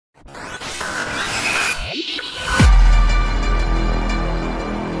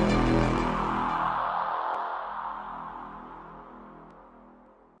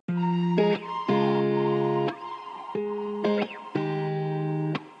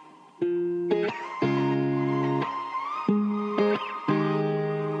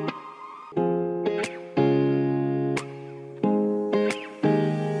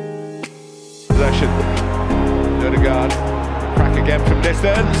Ødegaard, crack again from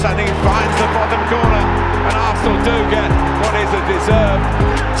distance, and he finds the bottom corner, and Arsenal do get what is a deserved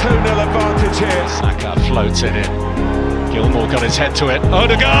 2-0 advantage here. Saka floats it in. Gilmour got his head to it.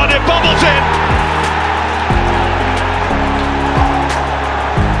 Ødegaard, it bobbles in!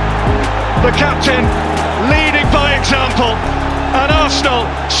 The captain leading by example, and Arsenal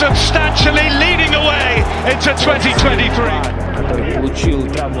substantially leading away into 2023. Который получил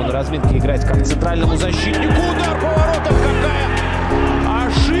травму на разминке, играть как центральному защитнику. Удар по воротам, какая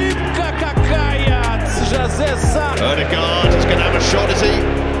ошибка какая от Жозе Са. Ødegaard is going to have a shot, is he?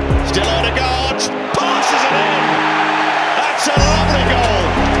 Still Ødegaard, passes it in. That's a lovely goal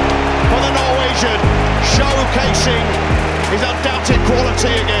for the Norwegian, showcasing his undoubted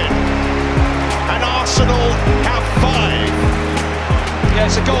quality again. And Arsenal have 5. Yeah,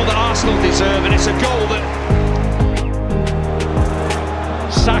 it's a goal that Arsenal deserve, and it's a goal that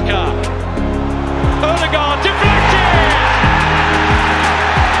Saka, Ødegaard deflected!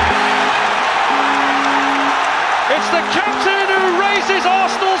 It's the captain who raises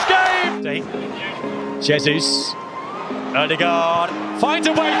Arsenal's game! Jesus, Ødegaard finds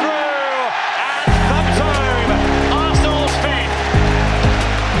a way through, and thumbs home, Arsenal's 5th.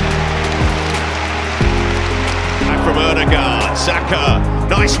 Back from Ødegaard, Saka,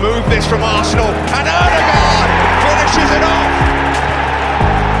 nice move this from Arsenal, and Ødegaard finishes it off!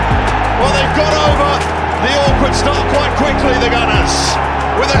 Well, they've got over the awkward start quite quickly, the Gunners,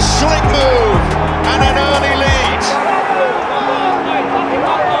 with a slick move and an early lead.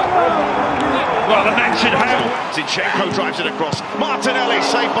 Well, the mentioned how. Zinchenko drives it across. Martinelli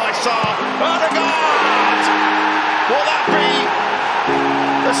saved by Sarr. Ødegaard! Will that be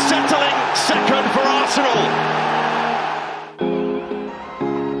the settling second for Arsenal?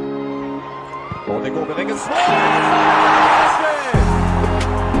 Odegaard med egen